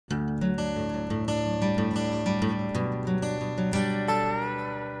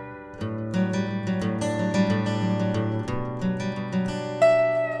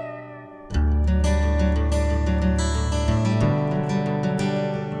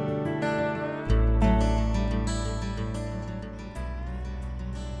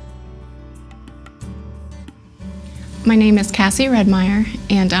My name is Cassie Redmeyer,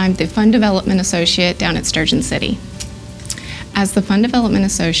 and I'm the Fund Development Associate down at SturgeonCity. As the Fund Development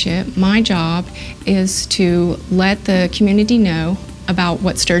Associate, my job is to let the community know about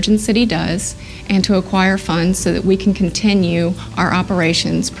what SturgeonCity does and to acquire funds so that we can continue our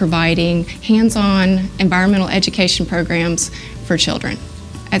operations providing hands-on environmental education programs for children.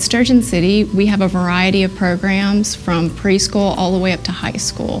 At SturgeonCity, we have a variety of programs from preschool all the way up to high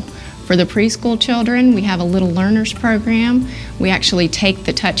school. For the preschool children, we have a Little Learners program. We actually take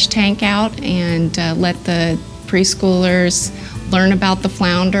the touch tank out and let the preschoolers learn about the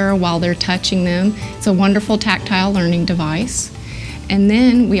flounder while they're touching them. It's a wonderful tactile learning device. And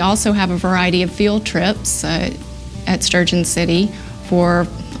then we also have a variety of field trips at SturgeonCity for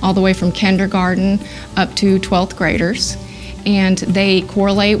all the way from kindergarten up to 12th graders. And they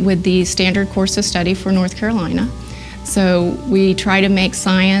correlate with the standard course of study for North Carolina. So we try to make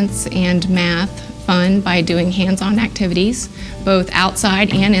science and math fun by doing hands-on activities, both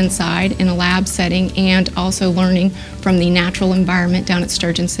outside and inside in a lab setting, and also learning from the natural environment down at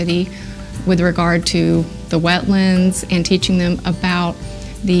SturgeonCity with regard to the wetlands and teaching them about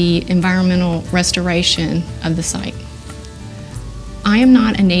the environmental restoration of the site. I am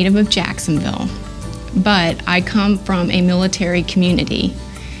not a native of Jacksonville, but I come from a military community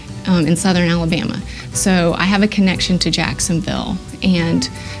in southern Alabama. So I have a connection to Jacksonville and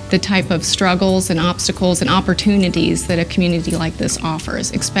the type of struggles and obstacles and opportunities that a community like this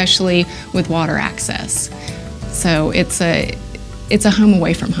offers, especially with water access. So it's a home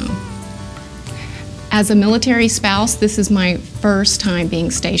away from home. As a military spouse, this is my first time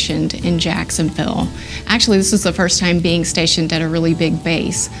being stationed in Jacksonville. Actually, this is the first time being stationed at a really big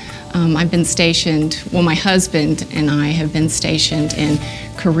base. I've been stationed, well, my husband and I have been stationed in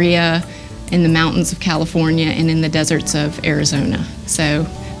Korea, in the mountains of California, and in the deserts of Arizona. So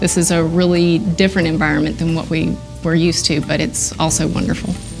this is a really different environment than what we were used to, but it's also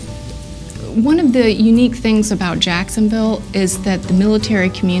wonderful. One of the unique things about Jacksonville is that the military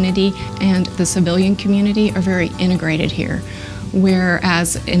community and the civilian community are very integrated here,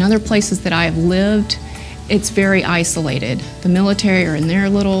 whereas in other places that I have lived, it's very isolated. The military are in their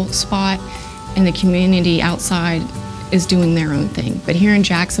little spot, and the community outside is doing their own thing. But here in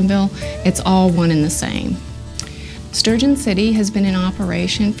Jacksonville, it's all one and the same. SturgeonCity has been in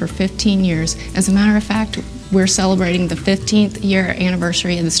operation for 15 years. As a matter of fact, we're celebrating the 15th year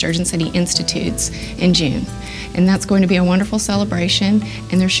anniversary of the SturgeonCity Institutes in June. And that's going to be a wonderful celebration,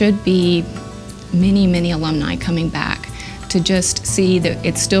 and there should be many, many alumni coming back to just see that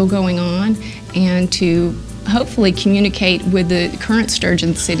it's still going on and to hopefully communicate with the current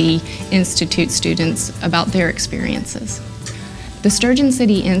SturgeonCity Institute students about their experiences. The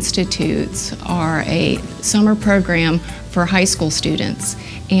SturgeonCity Institutes are a summer program for high school students,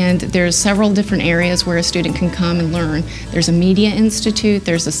 and there's several different areas where a student can come and learn. There's a Media Institute,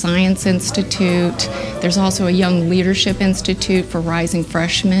 there's a Science Institute, there's also a Young Leadership Institute for rising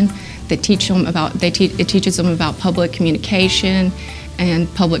freshmen that it teaches them about public communication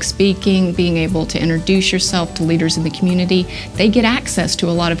and public speaking, being able to introduce yourself to leaders in the community. They get access to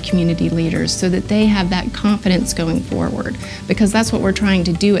a lot of community leaders so that they have that confidence going forward, because that's what we're trying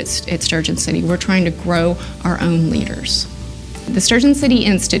to do at SturgeonCity. We're trying to grow our own leaders. The SturgeonCity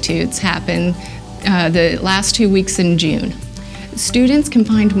Institutes happen the last 2 weeks in June. Students can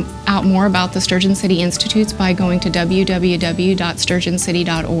find out more about the SturgeonCity Institutes by going to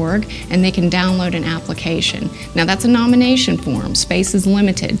www.sturgeoncity.org, and they can download an application. Now that's a nomination form. Space is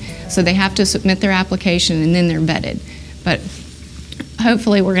limited, so they have to submit their application and then they're vetted. But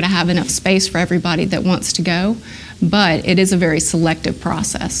hopefully we're going to have enough space for everybody that wants to go, but it is a very selective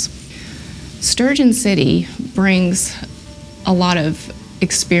process. SturgeonCity brings a lot of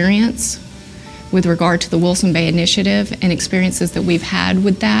experience with regard to the Wilson Bay Initiative and experiences that we've had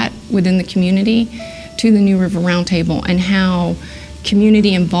with that within the community to the New River Roundtable, and how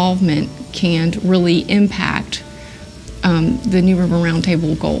community involvement can really impact the New River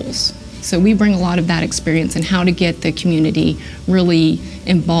Roundtable goals. So we bring a lot of that experience and how to get the community really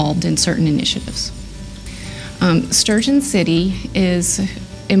involved in certain initiatives. SturgeonCity is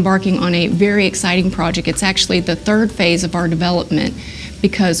embarking on a very exciting project. It's actually the third phase of our development,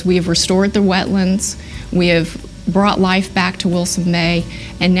 because we have restored the wetlands, we have brought life back to Wilson Bay,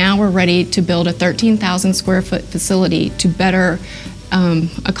 and now we're ready to build a 13,000 square foot facility to better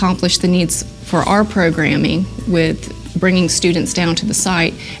accomplish the needs for our programming with bringing students down to the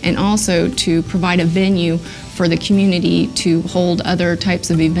site, and also to provide a venue for the community to hold other types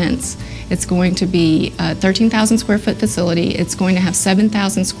of events. It's going to be a 13,000 square foot facility. It's going to have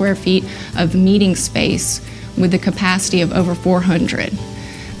 7,000 square feet of meeting space with a capacity of over 400.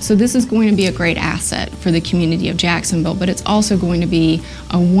 So this is going to be a great asset for the community of Jacksonville, but it's also going to be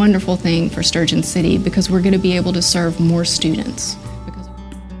a wonderful thing for Sturgeon City because we're going to be able to serve more students.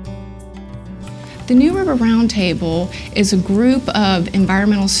 The New River Roundtable is a group of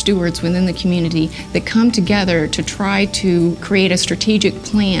environmental stewards within the community that come together to try to create a strategic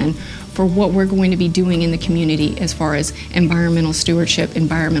plan for what we're going to be doing in the community as far as environmental stewardship,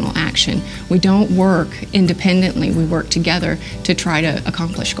 environmental action. We don't work independently, we work together to try to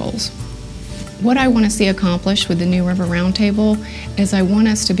accomplish goals. What I want to see accomplished with the New River Roundtable is I want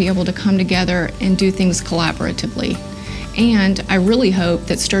us to be able to come together and do things collaboratively. And I really hope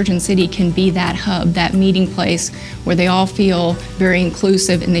that Sturgeon City can be that hub, that meeting place where they all feel very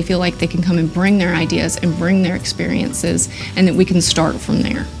inclusive and they feel like they can come and bring their ideas and bring their experiences and that we can start from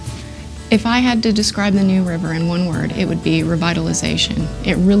there. If I had to describe the New River in one word, it would be revitalization.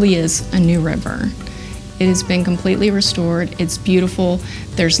 It really is a new river. It has been completely restored. It's beautiful.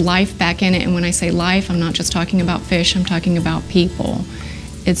 There's life back in it. And when I say life, I'm not just talking about fish, I'm talking about people.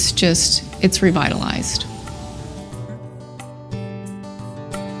 It's revitalized.